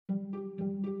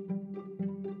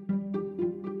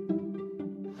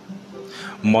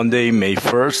Monday, May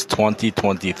 1st,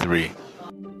 2023.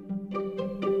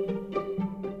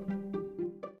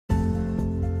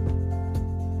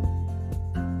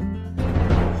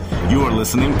 You are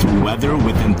listening to Weather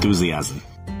with Enthusiasm.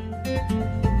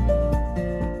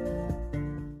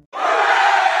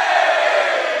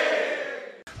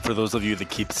 For those of you that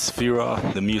keep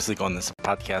Sphera, the music on this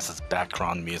podcast is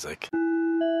background music.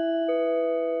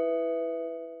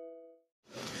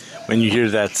 When you hear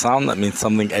that sound, that means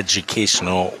something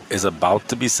educational is about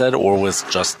to be said or was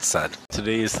just said.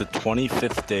 Today is the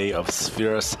 25th day of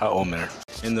Sfiras HaOmer.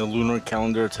 In the lunar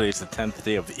calendar, today is the 10th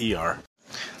day of Iyar.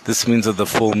 This means that the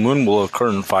full moon will occur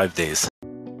in 5 days.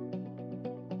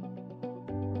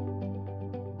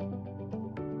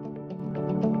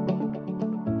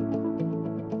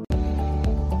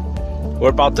 We're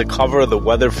about to cover the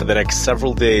weather for the next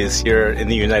several days here in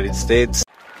the United States.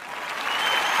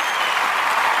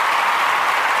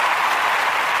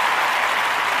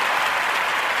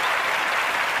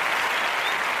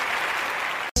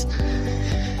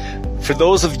 For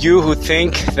those of you who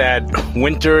think that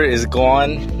winter is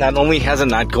gone, not only has it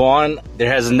not gone,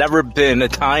 there has never been a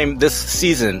time this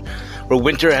season where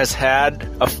winter has had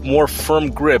a more firm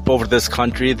grip over this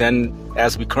country than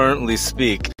as we currently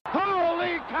speak.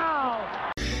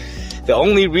 The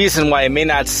only reason why it may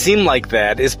not seem like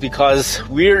that is because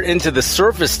we're into the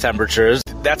surface temperatures.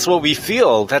 That's what we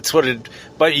feel.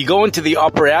 But you go into the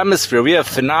upper atmosphere, we have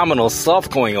phenomenal stuff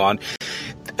going on.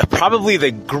 Probably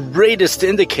the greatest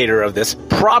indicator of this,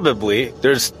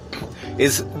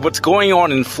 is what's going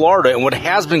on in Florida and what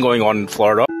has been going on in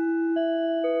Florida.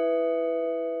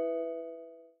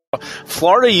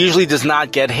 Florida usually does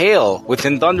not get hail.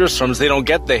 Within thunderstorms, they don't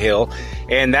get the hail.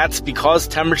 And that's because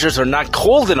temperatures are not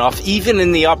cold enough. Even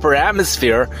in the upper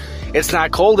atmosphere, it's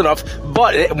not cold enough.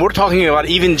 But we're talking about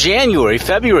even January,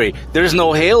 February. There's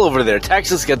no hail over there.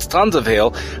 Texas gets tons of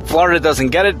hail. Florida doesn't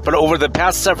get it. But over the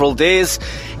past several days,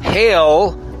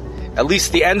 hail, at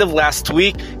least the end of last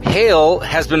week, hail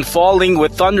has been falling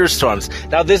with thunderstorms.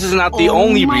 Now, this is not the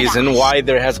only reason why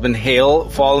there has been hail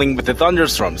falling with the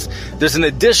thunderstorms. There's an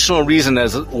additional reason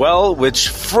as well, which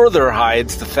further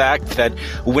hides the fact that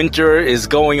winter is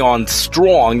going on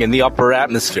strong in the upper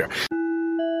atmosphere.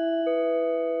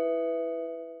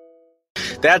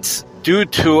 That's due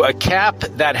to a cap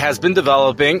that has been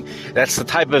developing. That's the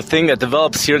type of thing that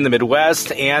develops here in the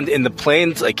Midwest and in the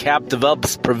plains. A cap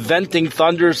develops preventing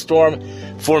thunderstorm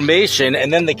formation,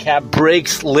 and then the cap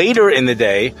breaks later in the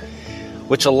day,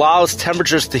 which allows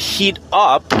temperatures to heat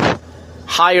up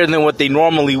higher than what they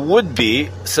normally would be,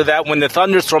 so that when the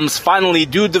thunderstorms finally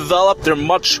do develop, they're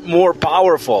much more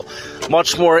powerful,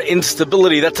 much more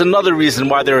instability. That's another reason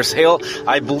why there's hail.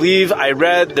 I believe I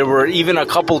read there were even a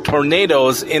couple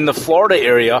tornadoes in the Florida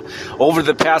area over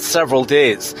the past several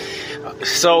days.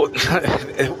 So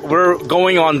we're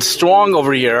going on strong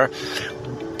over here.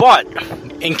 But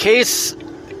in case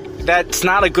that's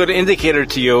not a good indicator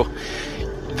to you,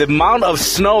 the amount of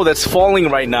snow that's falling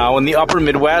right now in the upper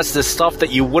Midwest is stuff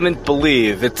that you wouldn't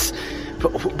believe.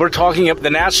 We're talking, the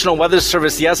National Weather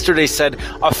Service yesterday said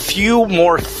a few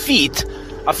more feet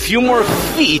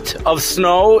of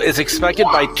snow is expected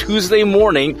by Tuesday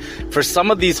morning for some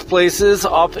of these places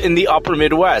up in the upper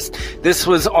Midwest. This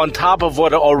was on top of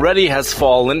what already has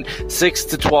fallen, 6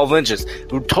 to 12 inches.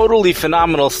 Totally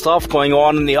phenomenal stuff going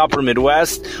on in the upper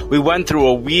Midwest. We went through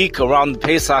a week around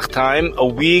Pesach time, a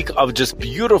week of just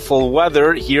beautiful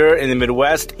weather here in the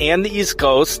Midwest and the East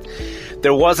Coast.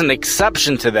 There was an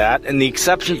exception to that, and the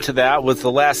exception to that was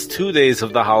the last 2 days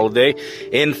of the holiday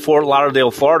in Fort Lauderdale,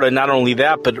 Florida. Not only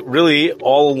that, but really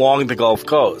all along the Gulf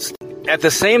Coast. At the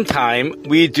same time,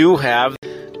 we do have,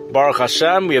 Baruch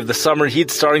Hashem, we have the summer heat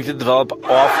starting to develop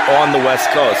off on the West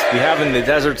Coast. We have in the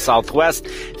desert Southwest,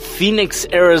 Phoenix,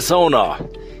 Arizona,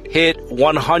 hit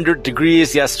 100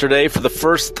 degrees yesterday for the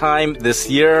first time this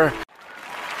year.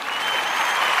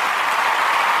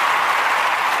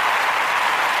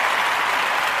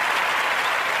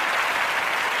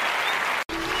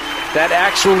 That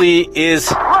actually is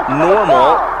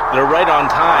normal. They're right on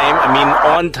time. I mean,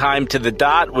 on time to the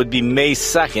dot would be May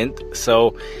 2nd.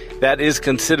 So that is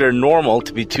considered normal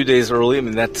to be 2 days early. I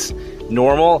mean, that's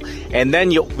normal. And then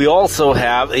we also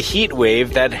have a heat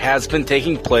wave that has been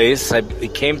taking place.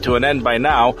 It came to an end by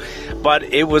now, but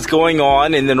it was going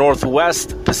on in the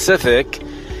Northwest Pacific,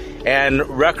 and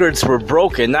records were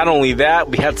broken. Not only that,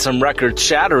 we had some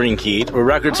record-shattering heat, where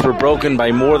records were broken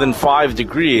by more than 5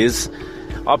 degrees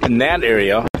up in that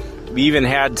area. We even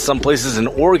had some places in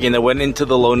Oregon that went into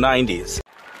the low 90s.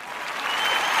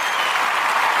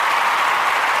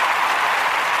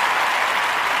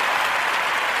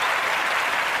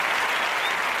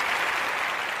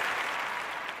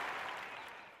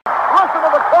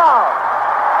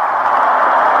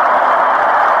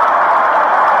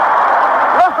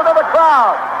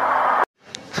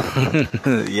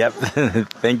 Yep.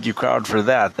 Thank you, crowd, for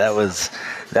that.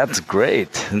 That's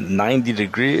great. 90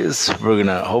 degrees. We're going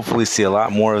to hopefully see a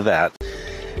lot more of that.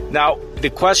 Now, the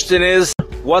question is,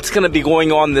 what's going to be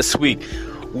going on this week?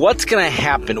 What's going to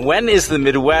happen? When is the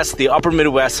Midwest, the upper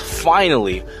Midwest,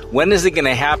 finally? When is it going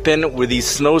to happen where these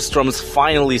snowstorms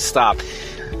finally stop?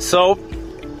 So,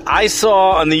 I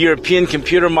saw on the European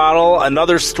computer model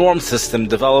another storm system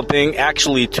developing,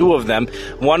 actually two of them,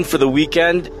 one for the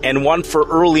weekend and one for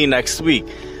early next week.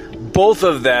 Both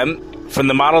of them, from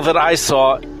the model that I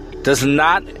saw,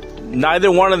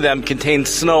 neither one of them contains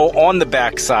snow on the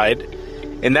backside,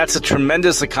 and that's a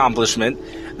tremendous accomplishment.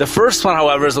 The first one,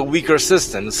 however, is a weaker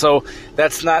system, so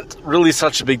that's not really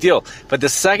such a big deal. But the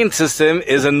second system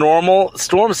is a normal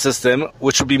storm system,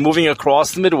 which will be moving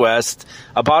across the Midwest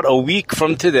about a week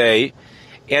from today,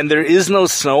 and there is no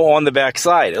snow on the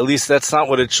backside. At least that's not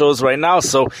what it shows right now.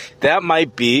 So that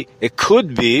it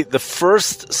could be, the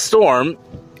first storm,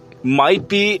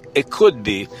 it could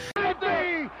be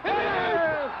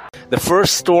the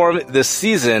first storm this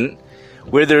season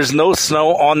where there's no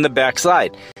snow on the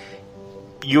backside.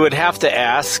 You would have to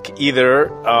ask either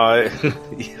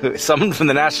someone from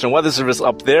the National Weather Service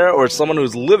up there or someone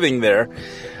who's living there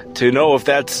to know if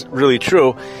that's really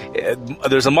true.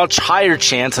 There's a much higher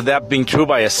chance of that being true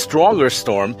by a stronger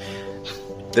storm.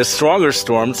 The stronger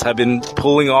storms have been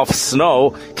pulling off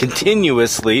snow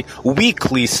continuously,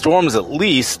 weekly storms at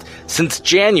least, since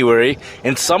January.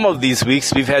 And some of these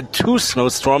weeks, we've had 2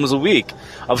 snowstorms a week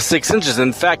of 6 inches.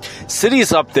 In fact,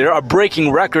 cities up there are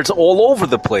breaking records all over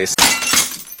the place.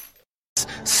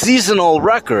 Seasonal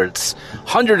records,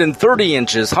 130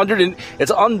 inches,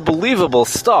 it's unbelievable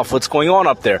stuff what's going on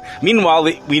up there. Meanwhile,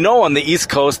 we know on the East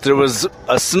Coast there was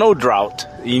a snow drought.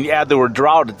 You add the word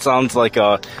drought, it sounds like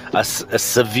a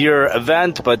severe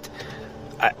event, but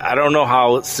I don't know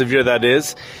how severe that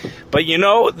is. But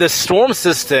the storm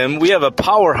system, we have a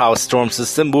powerhouse storm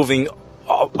system moving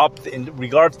up in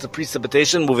regards to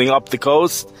precipitation, moving up the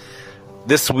coast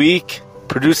this week,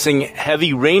 producing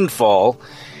heavy rainfall.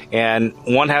 And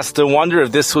one has to wonder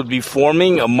if this would be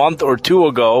forming a month or 2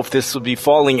 ago, if this would be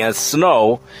falling as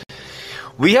snow.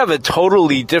 We have a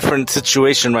totally different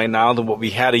situation right now than what we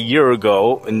had a year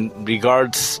ago in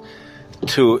regards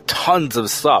to tons of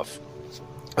stuff,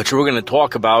 which we're going to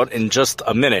talk about in just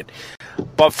a minute.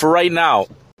 But for right now,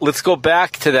 let's go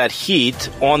back to that heat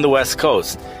on the West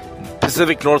Coast,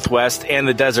 Pacific Northwest and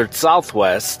the Desert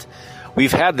Southwest.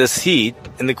 We've had this heat,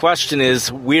 and the question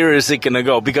is, where is it going to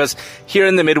go? Because here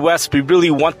in the Midwest, we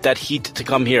really want that heat to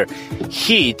come here.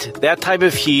 Heat, that type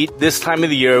of heat, this time of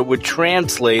the year, would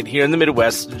translate here in the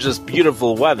Midwest to just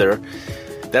beautiful weather.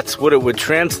 That's what it would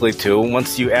translate to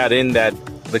once you add in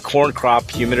the corn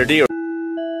crop humidity. Or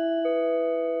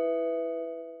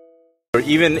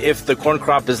even if the corn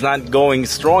crop is not going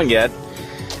strong yet,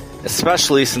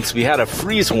 especially since we had a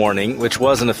freeze warning, which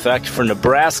was in effect for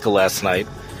Nebraska last night.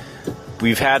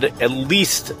 We've had at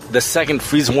least the second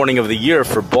freeze warning of the year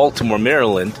for Baltimore,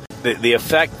 Maryland. The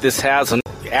effect this has on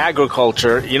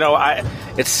agriculture,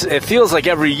 it feels like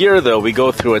every year, though, we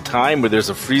go through a time where there's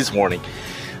a freeze warning.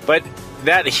 But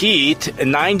that heat, a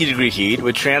 90-degree heat,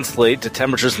 would translate to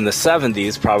temperatures in the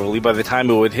 70s probably by the time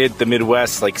it would hit the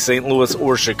Midwest, like St. Louis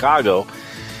or Chicago.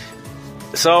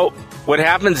 So what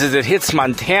happens is it hits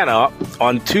Montana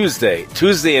on Tuesday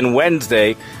and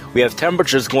Wednesday. We have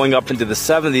temperatures going up into the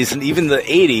 70s and even the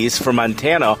 80s for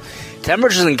Montana.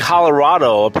 Temperatures in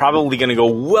Colorado are probably going to go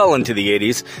well into the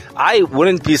 80s. I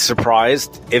wouldn't be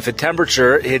surprised if a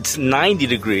temperature hits 90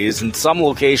 degrees in some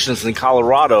locations in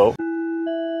Colorado.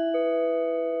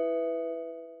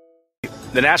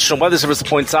 The National Weather Service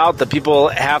points out that people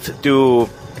have to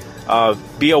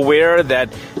be aware that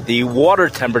the water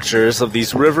temperatures of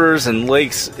these rivers and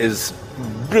lakes is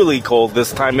really cold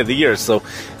this time of the year. So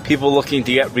people looking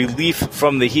to get relief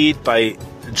from the heat by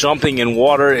jumping in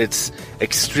water, it's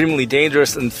extremely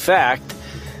dangerous. In fact,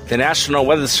 the National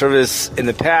Weather Service in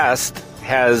the past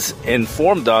has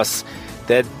informed us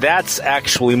that that's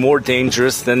actually more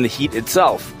dangerous than the heat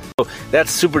itself. So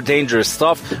that's super dangerous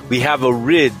stuff. We have a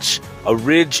ridge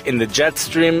in the jet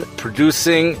stream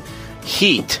producing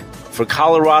heat for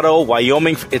Colorado,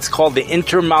 Wyoming. It's called the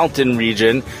Intermountain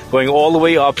region, going all the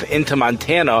way up into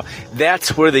Montana.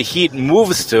 That's where the heat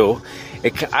moves to.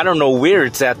 I don't know where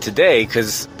it's at today,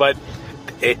 but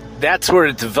that's where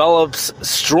it develops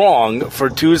strong for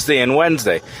Tuesday and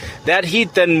Wednesday. That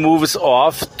heat then moves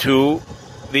off to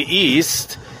the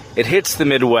east. It hits the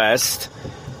Midwest.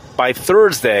 by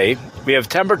Thursday, we have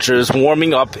temperatures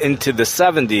warming up into the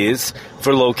 70s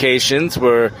for locations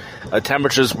where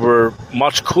temperatures were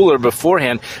much cooler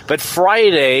beforehand. But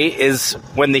Friday is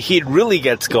when the heat really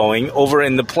gets going over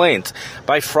in the plains.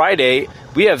 By Friday,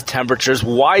 we have temperatures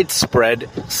widespread,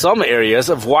 some areas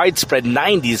of widespread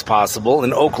 90s possible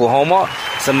in Oklahoma,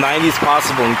 some 90s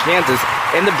possible in Kansas,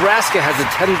 and Nebraska has a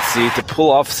tendency to pull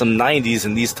off some 90s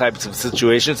in these types of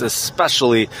situations,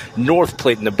 especially North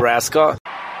Platte, Nebraska.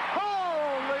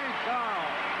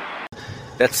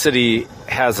 That city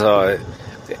has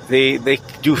they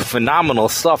do phenomenal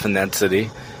stuff in that city.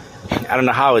 I don't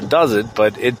know how it does it,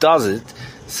 but it does it.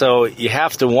 So you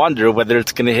have to wonder whether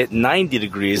it's going to hit 90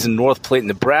 degrees in North Platte,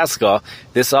 Nebraska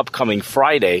this upcoming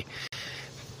Friday.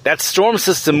 That storm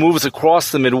system moves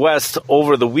across the Midwest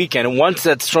over the weekend. And once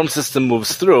that storm system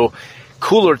moves through,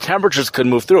 cooler temperatures could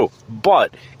move through.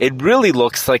 But it really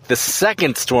looks like the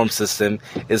second storm system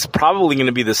is probably going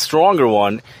to be the stronger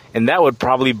one, and that would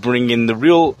probably bring in the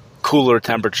real cooler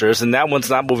temperatures, and that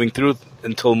one's not moving through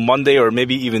until Monday or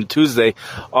maybe even Tuesday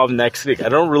of next week. I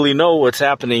don't really know what's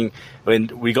happening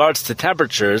in regards to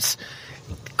temperatures.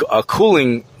 A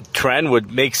cooling trend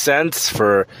would make sense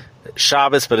for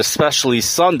Shabbos, but especially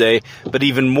Sunday, but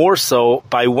even more so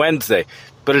by Wednesday.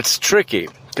 But it's tricky,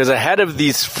 because ahead of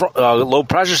these low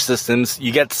pressure systems,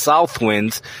 you get south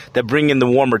winds that bring in the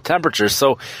warmer temperatures.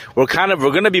 So we're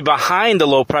going to be behind the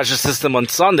low pressure system on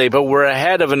Sunday, but we're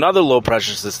ahead of another low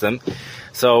pressure system.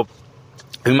 So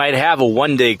we might have a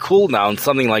one-day cool down,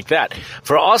 something like that.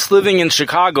 For us living in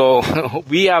Chicago,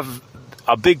 we have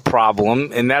a big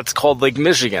problem, and that's called Lake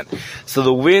Michigan. So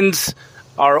the winds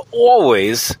are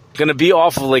always going to be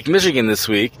off of Lake Michigan this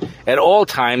week. At all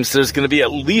times, there's going to be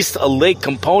at least a lake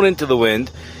component to the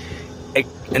wind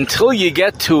until you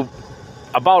get to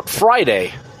about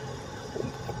Friday,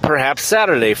 perhaps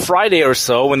Saturday, Friday or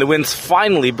so, when the winds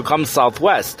finally become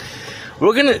southwest.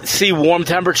 We're going to see warm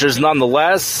temperatures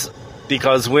nonetheless,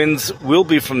 because winds will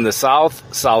be from the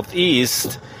south,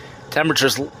 southeast.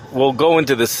 Temperatures will go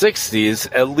into the 60s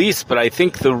at least, but I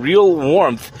think the real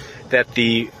warmth that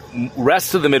the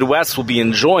rest of the Midwest will be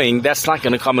enjoying, that's not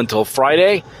going to come until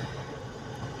Friday,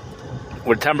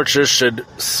 where temperatures should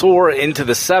soar into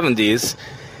the 70s,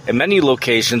 and many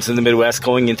locations in the Midwest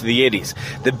going into the 80s.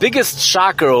 The biggest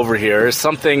shocker over here is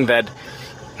something that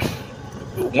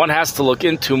one has to look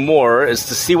into more, is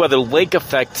to see whether lake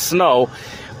effect snow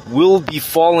will be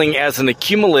falling as an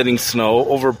accumulating snow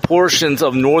over portions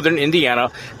of northern Indiana.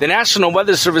 The National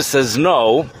Weather Service says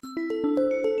no.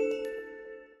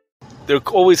 There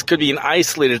always could be an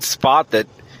isolated spot that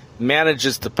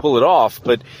manages to pull it off,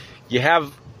 but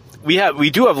we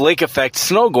do have lake effect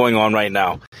snow going on right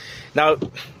now. Now,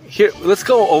 here, let's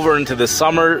go over into the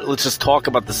summer. Let's just talk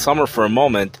about the summer for a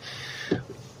moment,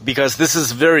 because this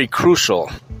is very crucial.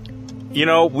 You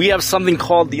know, we have something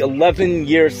called the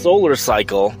 11-year solar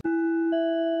cycle.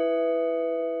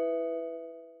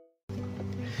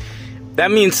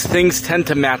 That means things tend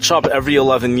to match up every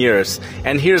 11 years.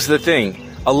 And here's the thing.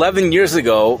 11 years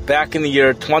ago, back in the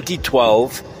year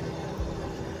 2012,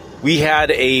 we had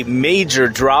a major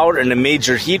drought and a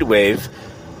major heat wave.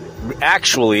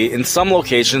 Actually, in some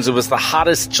locations, it was the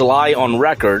hottest July on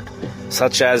record,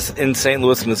 such as in St.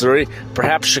 Louis, Missouri,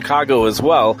 perhaps Chicago as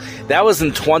well. That was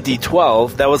in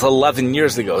 2012. That was 11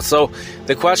 years ago. So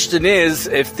the question is,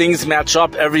 if things match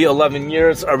up every 11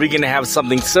 years, are we going to have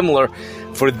something similar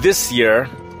for this year,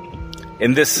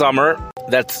 in this summer?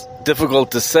 That's difficult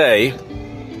to say,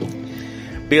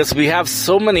 because we have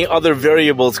so many other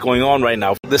variables going on right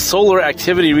now. The solar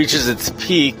activity reaches its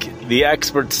peak, the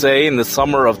experts say, in the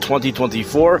summer of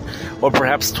 2024 or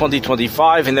perhaps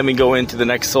 2025, and then we go into the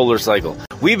next solar cycle.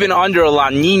 We've been under a La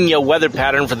Nina weather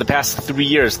pattern for the past 3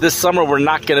 years. This summer, we're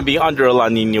not going to be under a La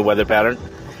Nina weather pattern.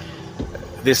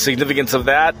 The significance of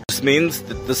that just means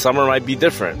that the summer might be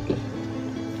different.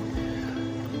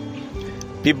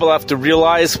 People have to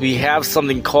realize we have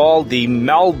something called the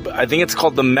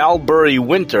Marbury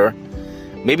winter,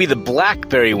 maybe the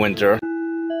Blackberry winter.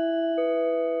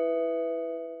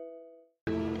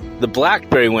 The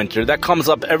Blackberry winter, that comes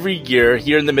up every year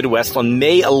here in the Midwest on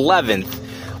May 11th.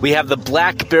 We have the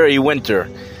Blackberry winter.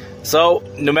 So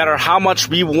no matter how much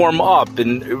we warm up,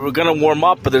 and we're going to warm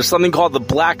up, but there's something called the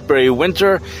Blackberry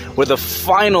winter, where the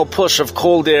final push of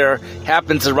cold air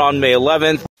happens around May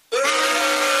 11th.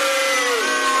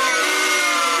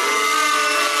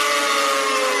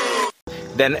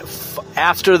 Then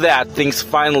after that, things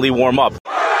finally warm up.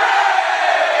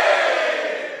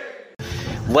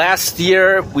 Last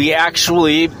year, we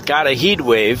actually got a heat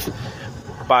wave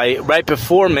right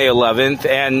before May 11th,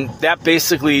 and that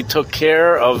basically took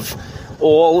care of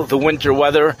all the winter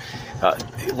weather.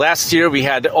 Last year we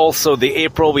had also the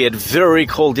April, we had very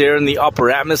cold air in the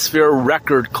upper atmosphere,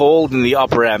 record cold in the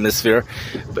upper atmosphere,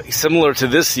 similar to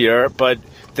this year, but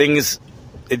it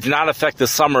did not affect the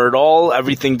summer at all.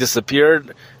 Everything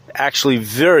disappeared actually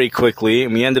very quickly,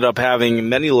 and we ended up having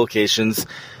many locations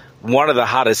one of the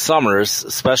hottest summers,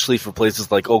 especially for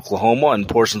places like Oklahoma and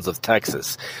portions of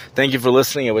Texas. Thank you for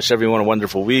listening. I wish everyone a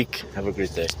wonderful week. Have a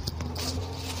great day.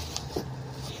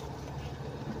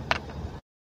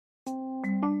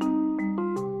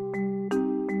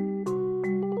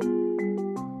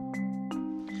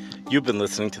 You've been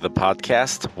listening to the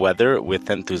podcast, Weather with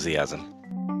Enthusiasm.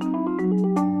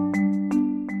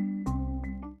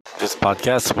 This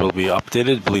podcast will be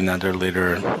updated,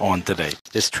 later on today.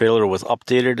 This trailer was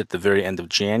updated at the very end of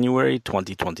January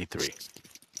 2023.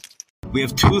 We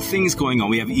have two things going on.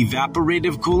 We have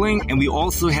evaporative cooling and we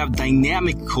also have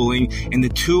dynamic cooling, and the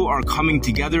two are coming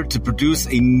together to produce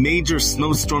a major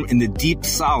snowstorm in the deep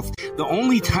south. The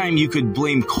only time you could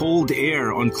blame cold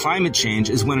air on climate change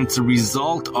is when it's a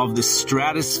result of the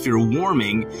stratosphere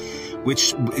warming,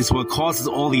 which is what causes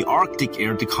all the Arctic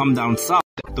air to come down south.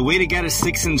 The way to get a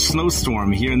 6-inch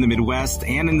snowstorm here in the Midwest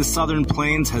and in the Southern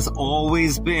Plains has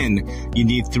always been you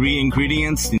need 3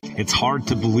 ingredients. It's hard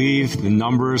to believe the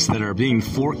numbers that are being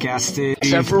forecasted.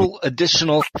 Several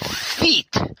additional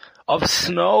feet of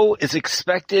snow is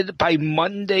expected by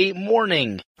Monday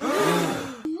morning.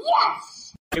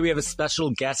 Yes! Hey, we have a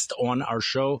special guest on our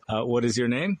show. What is your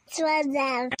name?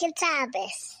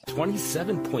 Kitabis.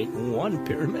 27.1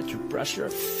 barometric pressure.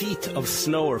 Feet of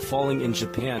snow are falling in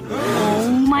Japan.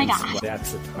 Oh my God.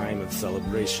 That's a time of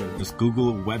celebration. Just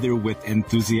Google weather with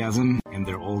enthusiasm and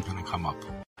they're all going to come up.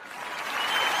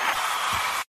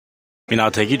 We now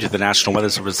take you to the National Weather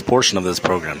Service portion of this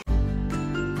program.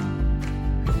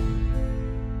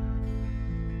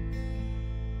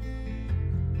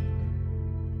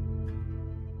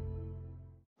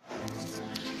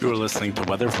 You are listening to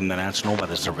weather from the National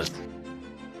Weather Service.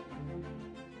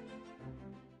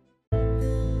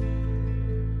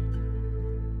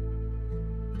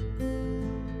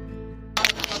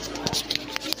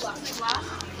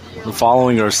 The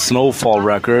following are snowfall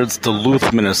records.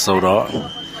 Duluth,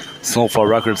 Minnesota. Snowfall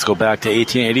records go back to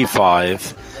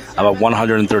 1885, about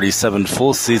 137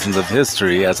 full seasons of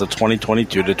history as of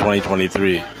 2022 to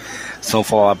 2023.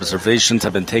 Snowfall observations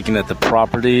have been taken at the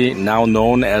property now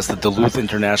known as the Duluth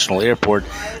International Airport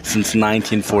since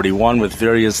 1941, with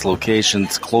various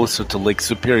locations closer to Lake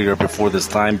Superior before this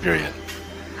time period.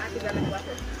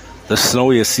 The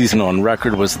snowiest season on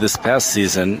record was this past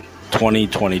season,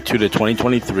 2022 to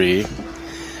 2023,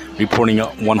 reporting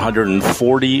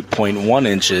 140.1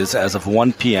 inches as of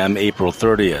 1 p.m. April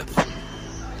 30th.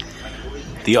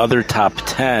 The other top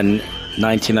 10,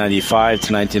 1995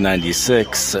 to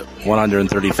 1996,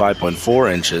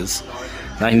 135.4 inches.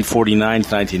 1949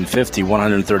 to 1950,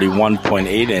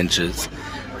 131.8 inches.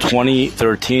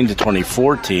 2013 to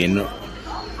 2014,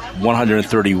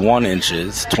 131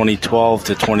 inches. 2012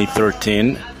 to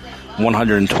 2013,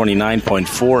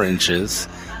 129.4 inches.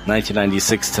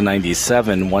 1996 to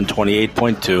 97,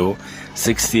 128.2.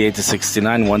 68 to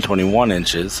 69, 121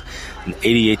 inches.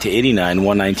 88 to 89,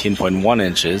 119.1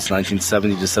 inches.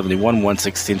 1970 to 71,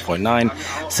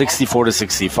 116.9. 64 to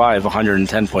 65,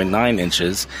 110.9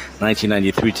 inches.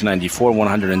 1993 to 94,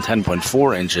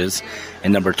 110.4 inches.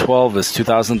 And number 12 is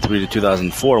 2003 to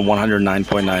 2004,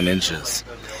 109.9 inches.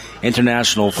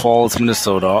 International Falls,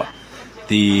 Minnesota.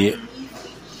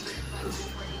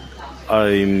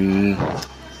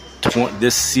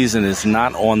 This season is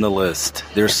not on the list.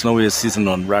 Their snowiest season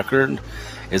on record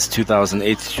is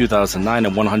 2008 to 2009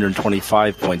 at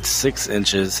 125.6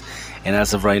 inches. And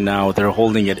as of right now, they're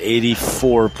holding at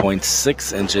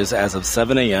 84.6 inches as of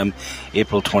 7 a.m.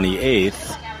 April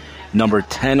 28th. Number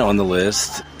 10 on the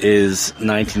list is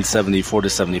 1974 to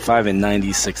 75 at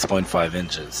 96.5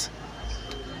 inches.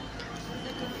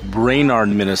 Brainerd,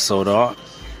 Minnesota.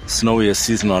 Snowiest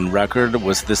season on record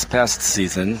was this past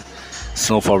season.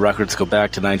 Snowfall records go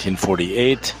back to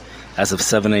 1948. As of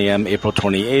 7 a.m. April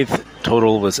 28th,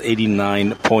 total was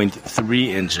 89.3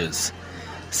 inches.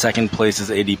 Second place is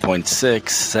 80.6,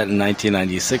 set in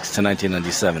 1996 to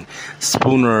 1997.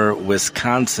 Spooner,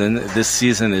 Wisconsin, this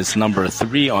season is number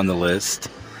 3 on the list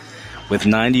with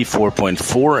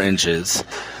 94.4 inches.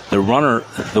 The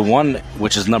one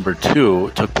which is number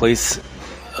 2, took place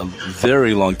a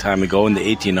very long time ago in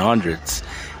the 1800s.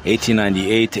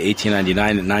 1898 to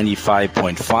 1899 at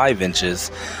 95.5 inches,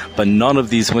 but none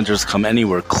of these winters come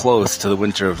anywhere close to the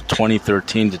winter of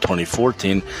 2013 to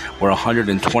 2014, where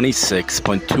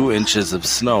 126.2 inches of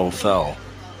snow fell.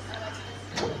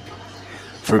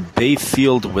 For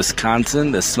Bayfield,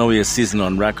 Wisconsin, the snowiest season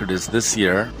on record is this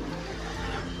year.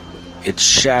 It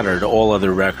shattered all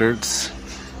other records.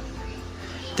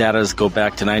 Data go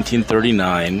back to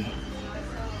 1939.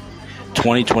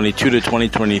 2022 to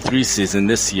 2023 season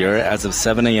this year, as of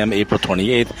 7 a.m. April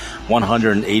 28th,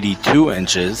 182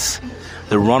 inches.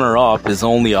 The runner-up is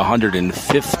only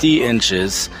 150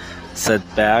 inches,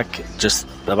 set back just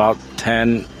about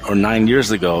 10 or 9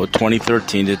 years ago,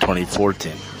 2013 to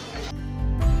 2014.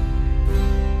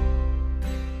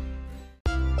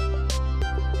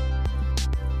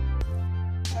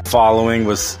 Following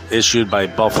was issued by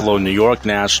Buffalo, New York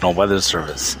National Weather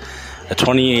Service. A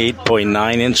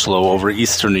 28.9-inch low over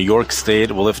eastern New York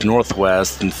State will lift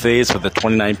northwest in phase with a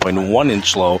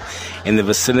 29.1-inch low in the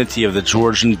vicinity of the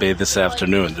Georgian Bay this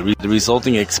afternoon. The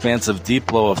resulting expansive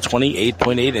deep low of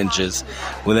 28.8 inches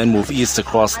will then move east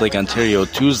across Lake Ontario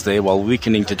Tuesday while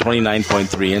weakening to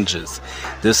 29.3 inches.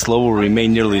 This low will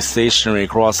remain nearly stationary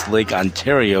across Lake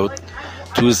Ontario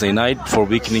Tuesday night before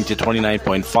weakening to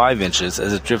 29.5 inches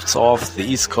as it drifts off the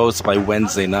east coast by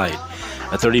Wednesday night.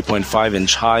 A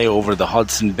 30.5-inch high over the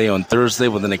Hudson Bay on Thursday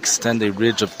with an extended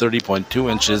ridge of 30.2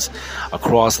 inches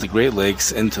across the Great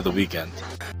Lakes into the weekend.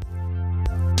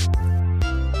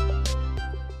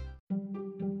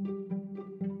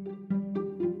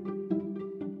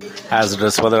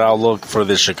 Hazardous weather outlook for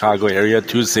the Chicago area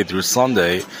Tuesday through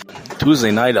Sunday.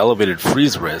 Tuesday night, elevated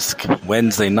freeze risk.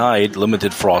 Wednesday night,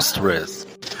 limited frost risk.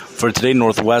 For today,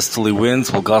 northwesterly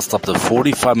winds will gust up to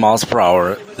 45 miles per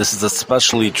hour. This is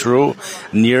especially true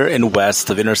near and west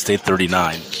of Interstate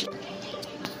 39.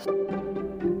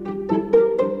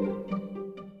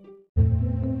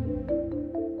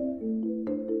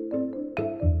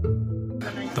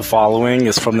 The following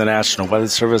is from the National Weather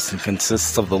Service and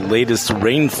consists of the latest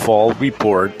rainfall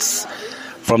reports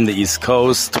from the East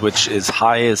Coast, which is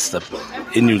highest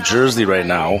in New Jersey right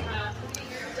now.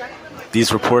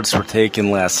 These reports were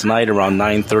taken last night around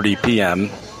 9:30 p.m.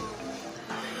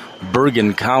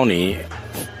 Bergen County,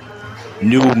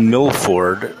 New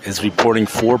Milford is reporting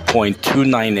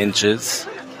 4.29 inches.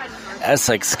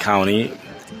 Essex County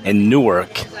and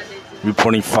Newark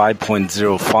reporting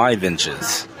 5.05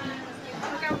 inches.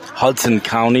 Hudson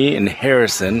County and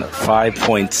Harrison,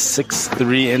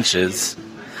 5.63 inches.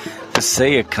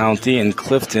 Passaic County and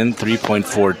Clifton,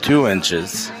 3.42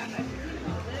 inches.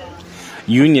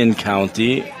 Union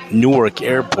County, Newark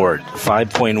Airport,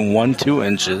 5.12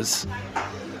 inches.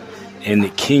 In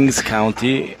Kings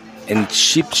County and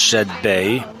Sheepshead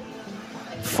Bay,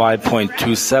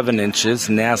 5.27 inches.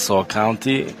 Nassau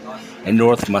County and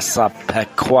North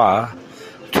Massapequa,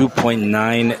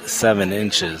 2.97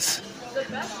 inches.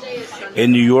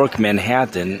 In New York,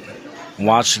 Manhattan,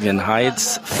 Washington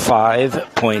Heights,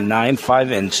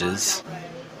 5.95 inches.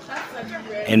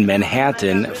 In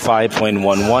Manhattan,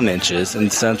 5.11 inches. In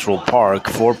Central Park,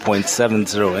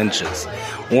 4.70 inches.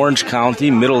 Orange County,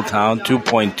 Middletown,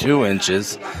 2.2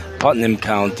 inches. Putnam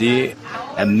County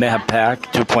and Mahopac,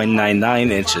 2.99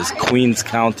 inches. Queens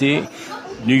County,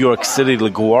 New York City,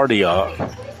 LaGuardia,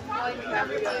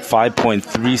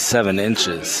 5.37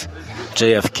 inches.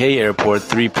 JFK Airport,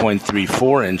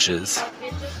 3.34 inches.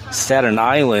 Staten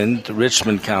Island,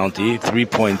 Richmond County,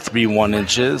 3.31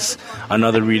 inches.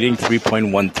 Another reading,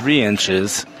 3.13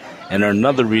 inches. And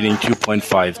another reading,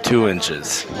 2.52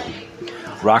 inches.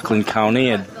 Rockland County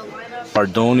and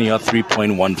Bardonia,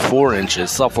 3.14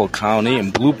 inches. Suffolk County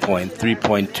and Blue Point,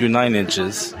 3.29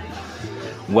 inches.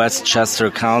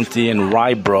 Westchester County and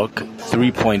Rybrook,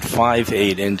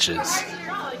 3.58 inches.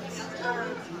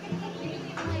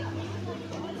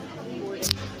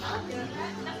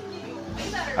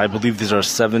 I believe these are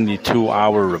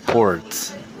 72-hour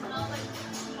reports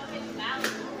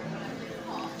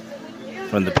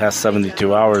from the past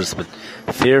 72 hours, but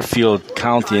Fairfield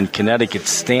County in Connecticut,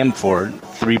 Stamford,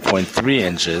 3.3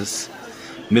 inches.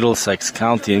 Middlesex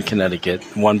County in Connecticut,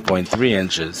 1.3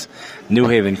 inches. New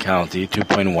Haven County,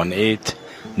 2.18.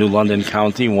 New London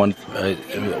County,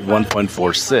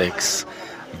 1.46.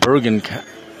 Bergen,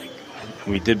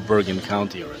 we did Bergen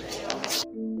County already.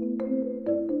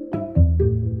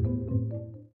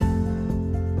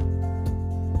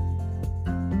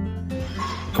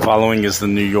 Following is the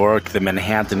New York, the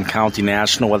Manhattan County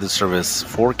National Weather Service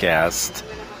forecast.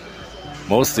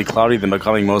 Mostly cloudy, then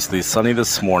becoming mostly sunny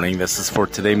this morning. This is for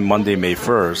today, Monday, May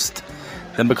 1st.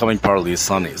 Then becoming partly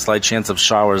sunny. Slight chance of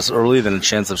showers early, then a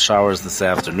chance of showers this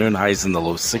afternoon. Highs in the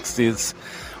low 60s.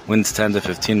 Winds 10 to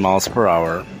 15 miles per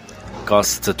hour.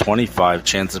 Gusts to 25.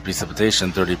 Chance of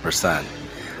precipitation 30%.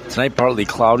 Tonight, partly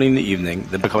cloudy in the evening,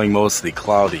 then becoming mostly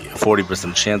cloudy.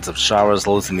 40% chance of showers,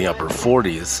 lows in the upper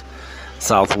 40s.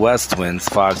 Southwest winds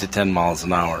 5 to 10 miles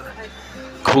an hour.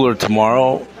 cooler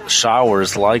tomorrow.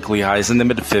 Showers likely, highs in the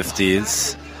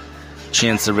mid-50s.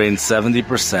 Chance of rain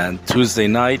 70%. Tuesday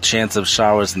night, chance of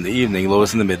showers in the evening,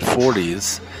 lows in the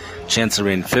mid-40s. Chance of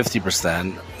rain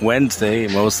 50%. Wednesday,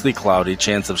 mostly cloudy,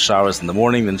 chance of showers in the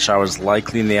morning, then showers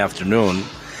likely in the afternoon.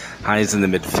 Highs in the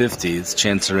mid-50s,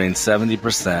 chance of rain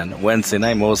 70%. Wednesday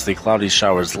night, mostly cloudy,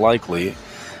 showers likely,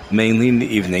 mainly in the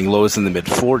evening, lows in the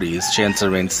mid-40s, chance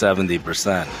of rain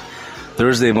 70%.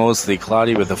 Thursday, mostly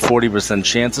cloudy with a 40%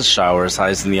 chance of showers,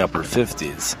 highs in the upper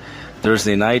 50s.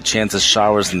 Thursday night, chance of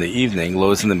showers in the evening,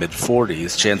 lows in the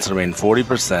mid-40s, chance of rain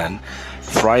 40%.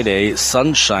 Friday,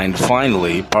 sunshine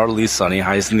finally, partly sunny,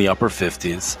 highs in the upper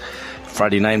 50s.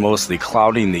 Friday night, mostly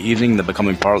cloudy in the evening, then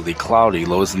becoming partly cloudy,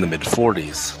 lows in the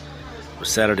mid-40s. For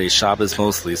Saturday, Shabbos,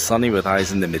 mostly sunny with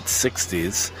highs in the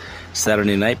mid-60s.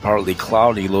 Saturday night, partly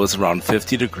cloudy, lows around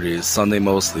 50 degrees. Sunday,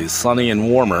 mostly sunny and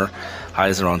warmer,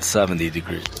 highs around 70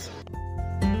 degrees.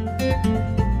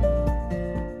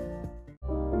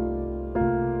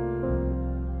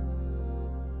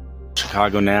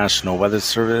 Chicago National Weather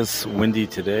Service, windy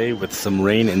today with some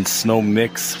rain and snow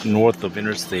mix north of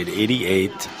Interstate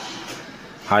 88.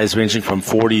 Highs ranging from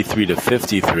 43 to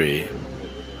 53.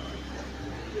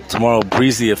 Tomorrow,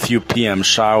 breezy a few p.m.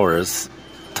 showers.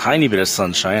 Tiny bit of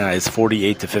sunshine, highs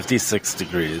 48 to 56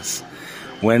 degrees.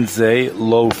 Wednesday,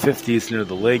 low 50s near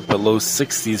the lake, but low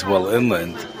 60s well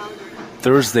inland.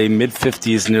 Thursday,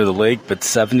 mid-50s near the lake, but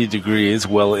 70 degrees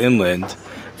well inland.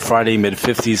 Friday,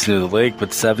 mid-50s near the lake,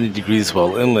 but 70 degrees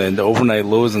well inland. Overnight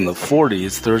lows in the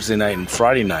 40s, Thursday night and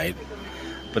Friday night,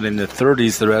 but in the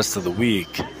 30s the rest of the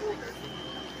week.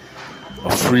 A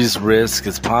freeze risk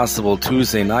is possible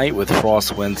Tuesday night with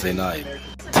frost Wednesday night.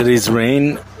 Today's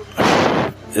rain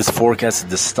is forecasted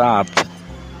to stop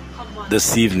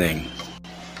this evening.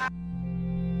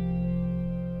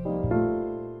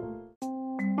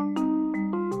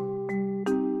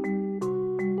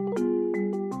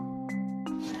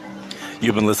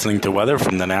 You've been listening to weather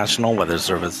from the National Weather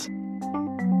Service.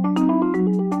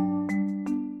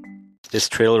 This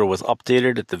trailer was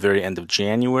updated at the very end of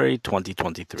January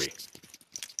 2023.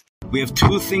 We have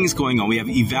two things going on. We have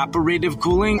evaporative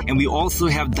cooling and we also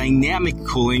have dynamic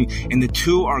cooling, and the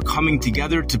two are coming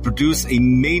together to produce a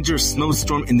major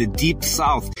snowstorm in the deep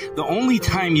south. The only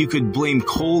time you could blame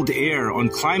cold air on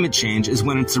climate change is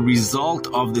when it's a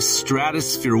result of the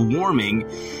stratosphere warming,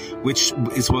 which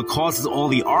is what causes all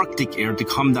the Arctic air to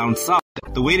come down south.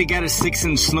 The way to get a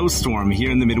 6-inch snowstorm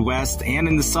here in the Midwest and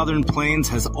in the Southern Plains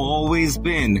has always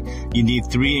been you need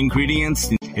 3 ingredients.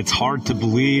 It's hard to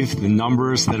believe the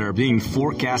numbers that are being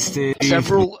forecasted.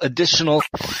 Several additional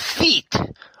feet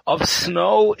of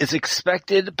snow is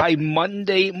expected by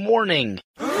Monday morning.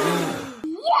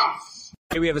 Yes!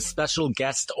 Hey, we have a special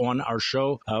guest on our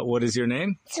show. What is your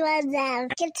name?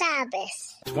 Kitabis.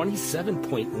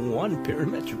 27.1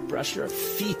 barometric pressure.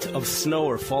 Feet of snow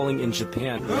are falling in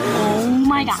Japan. Oh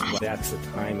my gosh. That's a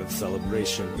time of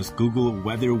celebration. Just Google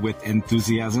weather with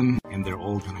enthusiasm and they're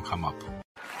all going to come up.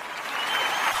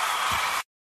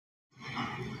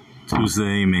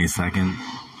 Tuesday, May 2nd.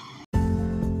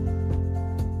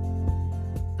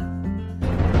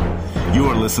 You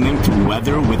are listening to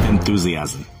Weather with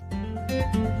Enthusiasm.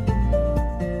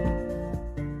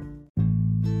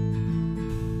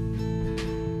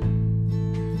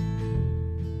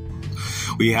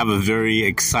 We have a very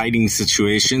exciting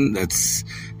situation that's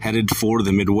headed for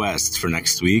the Midwest for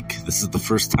next week. This is the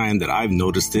first time that I've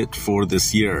noticed it for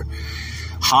this year.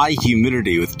 High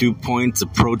humidity with dew points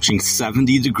approaching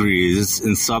 70 degrees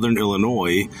in southern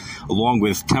Illinois, along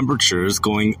with temperatures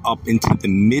going up into the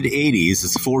mid-80s,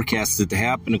 is forecasted to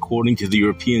happen according to the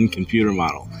European computer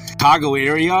model. Chicago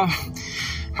area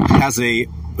has a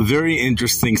very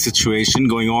interesting situation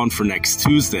going on for next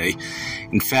Tuesday.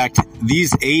 In fact,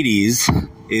 these 80s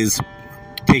is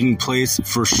taking place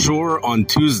for sure on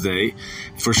Tuesday.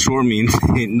 For sure means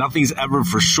nothing's ever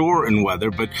for sure in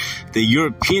weather, but the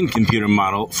European computer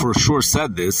model for sure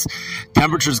said this.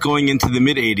 Temperatures going into the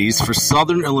mid-80s for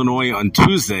southern Illinois on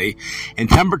Tuesday, and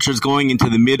temperatures going into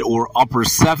the mid or upper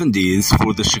 70s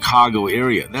for the Chicago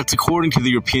area. That's according to the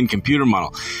European computer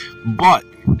model. But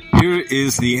here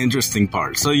is the interesting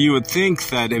part. So you would think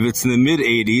that if it's in the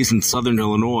mid-80s in southern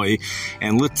Illinois,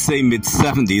 and let's say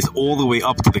mid-70s all the way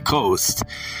up to the coast,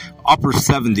 upper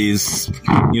 70s,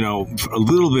 a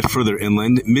little bit further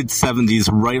inland, mid-70s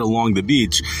right along the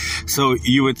beach. So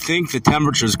you would think the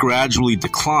temperatures gradually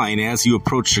decline as you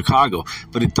approach Chicago,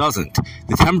 but it doesn't.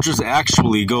 The temperatures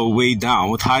actually go way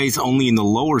down, with highs only in the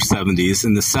lower 70s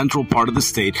in the central part of the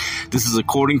state. This is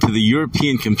according to the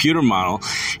European computer model.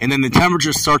 And then the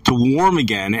temperatures start to warm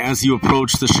again as you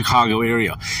approach the Chicago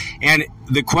area. And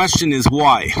the question is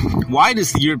why? Why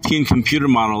does the European computer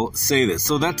model say this?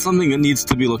 So that's something that needs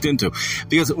to be looked into.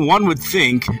 Because one would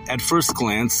think, at first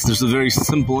glance, there's a very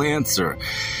simple answer.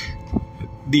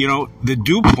 The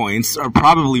dew points are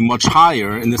probably much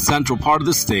higher in the central part of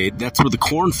the state. That's where the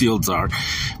cornfields are.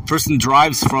 Person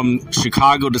drives from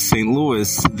Chicago to St.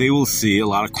 Louis, they will see a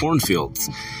lot of cornfields.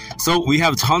 So we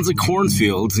have tons of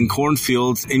cornfields, and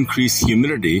cornfields increase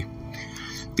humidity.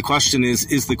 The question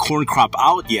is the corn crop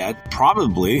out yet?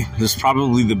 Probably. There's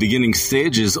probably the beginning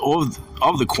stages of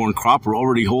the corn crop. We're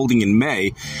already holding in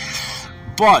May.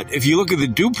 But if you look at the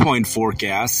dew point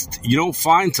forecast, you don't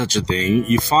find such a thing.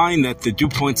 You find that the dew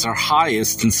points are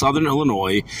highest in southern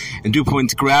Illinois, and dew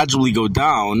points gradually go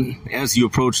down as you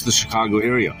approach the Chicago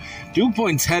area. Dew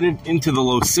points headed into the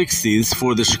low 60s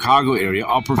for the Chicago area,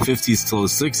 upper 50s to low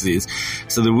 60s.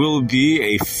 So there will be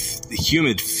a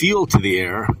humid feel to the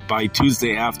air by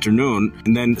Tuesday afternoon.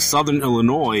 And then southern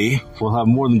Illinois will have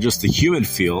more than just a humid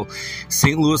feel.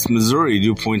 St. Louis, Missouri,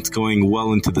 dew points going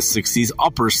well into the 60s,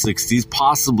 upper 60s,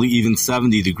 possibly even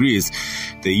 70 degrees.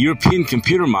 The European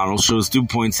computer model shows dew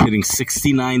points hitting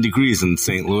 69 degrees in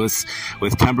St. Louis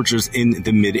with temperatures in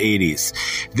the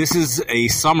mid-80s. This is a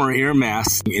summer air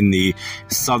mass in the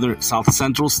south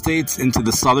central states into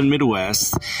the southern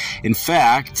Midwest. In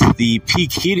fact, the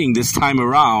peak heating this time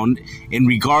around in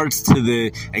regards to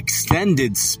the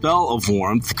extended spell of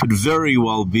warmth could very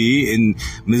well be in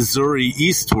Missouri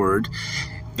eastward.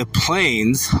 The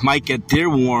plains might get their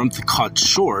warmth cut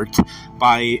short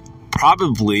by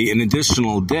probably an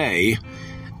additional day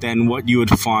than what you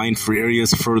would find for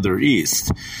areas further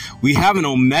east. We have an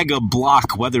omega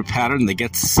block weather pattern that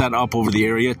gets set up over the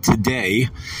area today,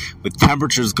 with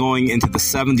temperatures going into the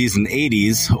 70s and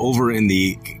 80s over in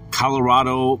the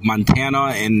Colorado, Montana,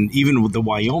 and even with the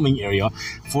Wyoming area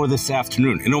for this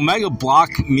afternoon. An omega block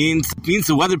means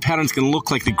the weather pattern is going to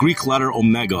look like the Greek letter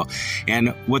omega. And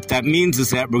what that means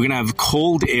is that we're going to have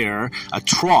cold air, a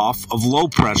trough of low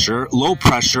pressure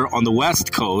on the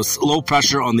west coast, low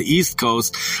pressure on the east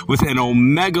coast, with an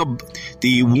omega,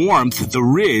 the warmth, the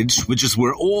ridge, which is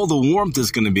where all the warmth is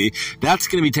going to be, that's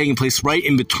going to be taking place right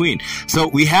in between. So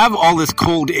we have all this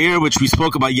cold air, which we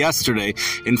spoke about yesterday.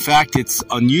 In fact, it's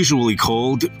unusually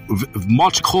cold,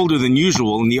 much colder than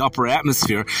usual in the upper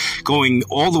atmosphere, going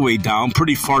all the way down,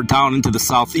 pretty far down into the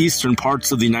southeastern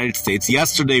parts of the United States.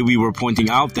 Yesterday, we were pointing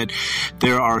out that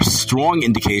there are strong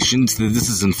indications that this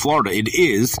is in Florida.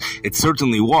 It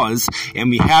certainly was, and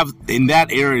we have, in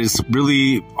that area is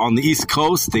really on the East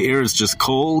Coast, the air is just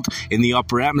cold in the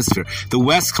upper atmosphere. The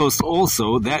West Coast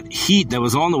also, that heat that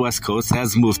was on the West Coast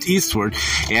has moved eastward,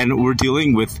 and we're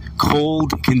dealing with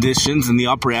cold conditions in the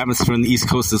upper atmosphere on the East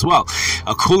Coast as well.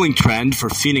 A cooling trend for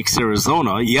Phoenix,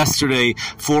 Arizona. Yesterday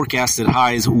forecasted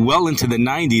highs well into the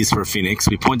 90s for Phoenix.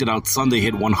 We pointed out Sunday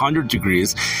hit 100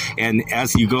 degrees, and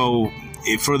as you go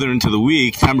further into the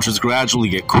week, temperatures gradually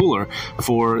get cooler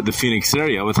for the Phoenix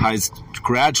area, with highs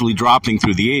gradually dropping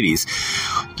through the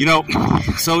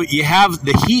 80s. So you have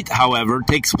the heat, however,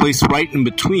 takes place right in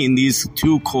between these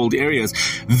two cold areas,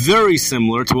 very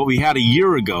similar to what we had a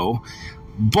year ago.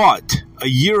 But a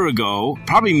year ago,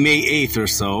 probably May 8th or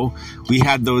so, we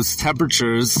had those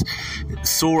temperatures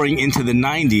soaring into the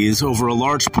 90s over a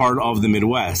large part of the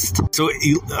Midwest. So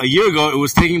a year ago, it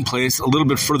was taking place a little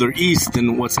bit further east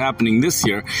than what's happening this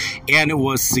year, and it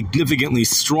was significantly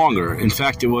stronger. In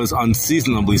fact, it was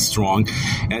unseasonably strong.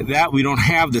 That we don't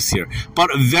have this year. But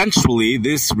eventually,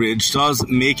 this ridge does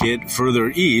make it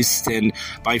further east, and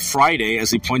by Friday,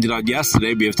 as we pointed out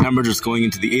yesterday, we have temperatures going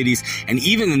into the 80s and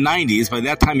even the 90s. By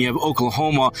that time, you have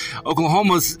Oklahoma.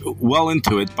 Oklahoma's well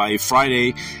into it by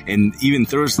Friday and even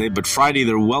Thursday, but Friday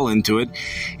they're well into it,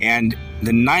 and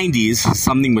the 90s,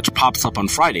 something which pops up on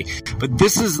Friday. But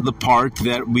this is the part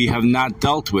that we have not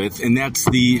dealt with, and that's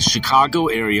the Chicago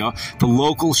area, the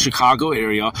local Chicago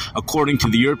area, according to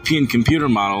the European computer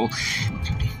model.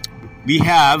 We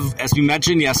have, as we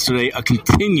mentioned yesterday, a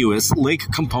continuous lake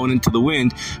component to the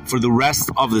wind for the rest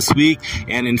of this week.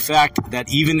 And in fact,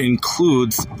 that even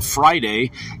includes Friday.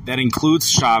 That includes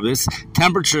Shabbos.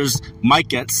 Temperatures might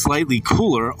get slightly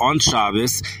cooler on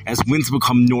Shabbos as winds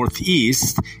become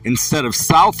northeast instead of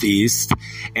southeast.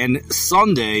 And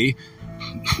Sunday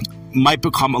might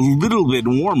become a little bit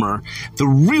warmer. The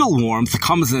real warmth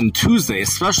comes in Tuesday,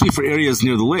 especially for areas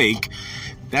near the lake.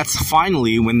 That's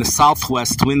finally when the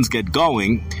southwest winds get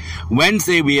going.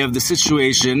 Wednesday, we have the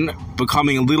situation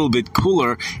becoming a little bit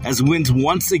cooler as winds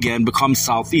once again become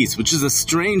southeast, which is a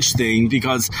strange thing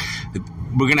because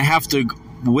we're going to have to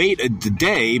wait a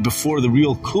day before the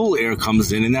real cool air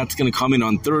comes in, and that's going to come in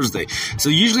on Thursday. So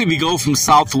usually we go from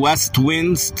southwest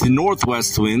winds to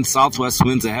northwest winds. Southwest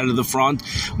winds ahead of the front.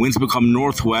 Winds become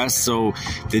northwest. So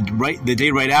the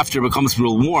day right after it becomes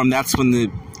real warm. That's when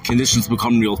the conditions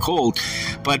become real cold.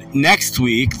 But next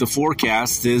week, the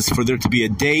forecast is for there to be a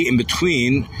day in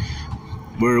between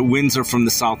where winds are from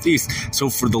the southeast.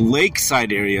 So for the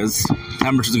lakeside areas,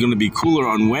 temperatures are going to be cooler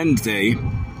on Wednesday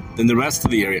than the rest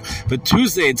of the area. But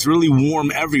Tuesday, it's really warm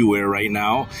everywhere right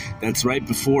now. That's right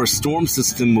before a storm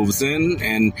system moves in,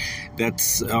 and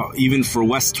that's even for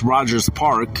West Rogers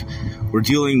Park. We're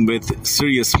dealing with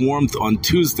serious warmth on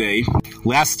Tuesday.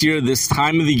 Last year, this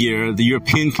time of the year, the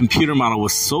European computer model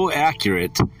was so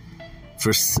accurate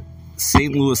for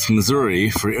St. Louis, Missouri,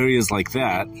 for areas like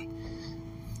that,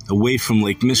 away from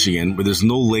Lake Michigan, where there's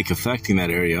no lake affecting that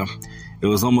area. It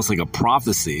was almost like a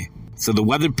prophecy. So the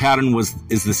weather pattern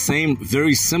is the same,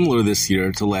 very similar this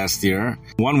year to last year.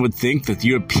 One would think that the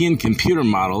European computer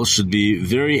model should be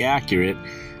very accurate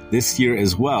this year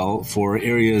as well for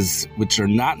areas which are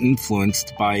not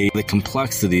influenced by the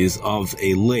complexities of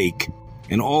a lake,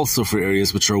 and also for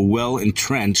areas which are well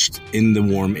entrenched in the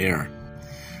warm air.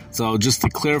 So just to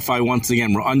clarify once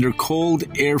again, we're under cold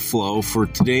airflow for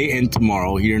today and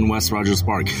tomorrow here in West Rogers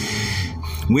Park.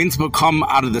 Winds will come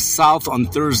out of the south on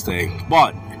Thursday,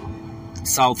 but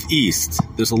southeast,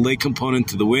 there's a lake component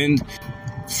to the wind.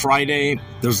 Friday,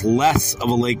 there's less of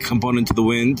a lake component to the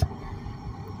wind.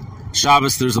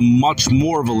 Shabbos, there's a much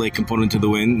more of a lake component to the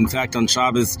wind. In fact, on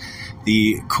Shabbos,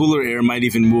 the cooler air might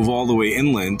even move all the way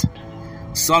inland.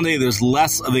 Sunday, there's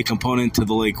less of a component to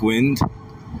the lake wind.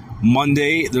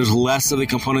 Monday, there's less of a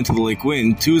component to the lake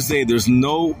wind. Tuesday, there's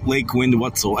no lake wind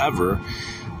whatsoever.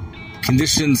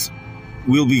 Conditions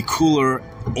will be cooler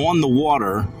on the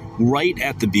water, right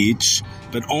at the beach,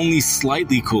 but only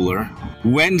slightly cooler.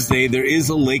 Wednesday, there is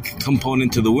a lake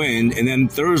component to the wind, and then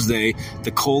Thursday,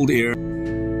 the cold air.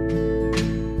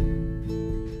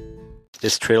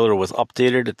 This trailer was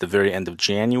updated at the very end of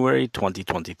January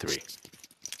 2023.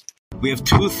 We have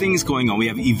two things going on. We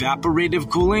have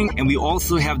evaporative cooling, and we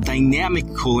also have dynamic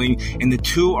cooling, and the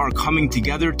two are coming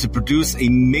together to produce a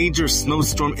major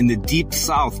snowstorm in the deep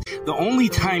south. The only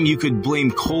time you could blame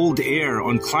cold air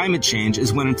on climate change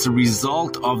is when it's a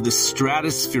result of the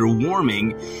stratosphere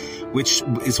warming, which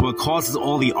is what causes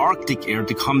all the Arctic air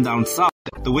to come down south.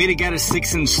 The way to get a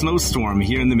 6-inch snowstorm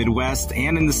here in the Midwest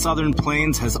and in the Southern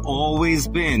Plains has always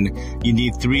been you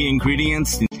need 3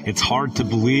 ingredients. It's hard to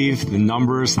believe the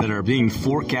numbers that are being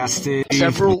forecasted.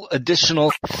 Several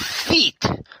additional feet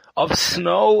of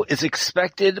snow is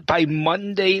expected by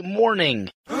Monday morning.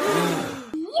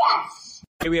 Yes!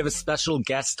 Hey, we have a special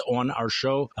guest on our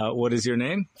show. What is your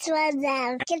name?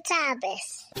 Swazam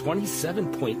Kitabis.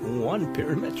 27.1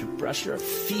 barometric pressure.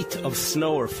 Feet of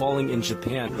snow are falling in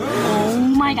Japan. Oh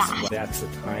my God. That's a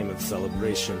time of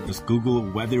celebration. Just Google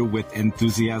weather with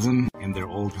enthusiasm, and they're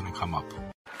all going to come up.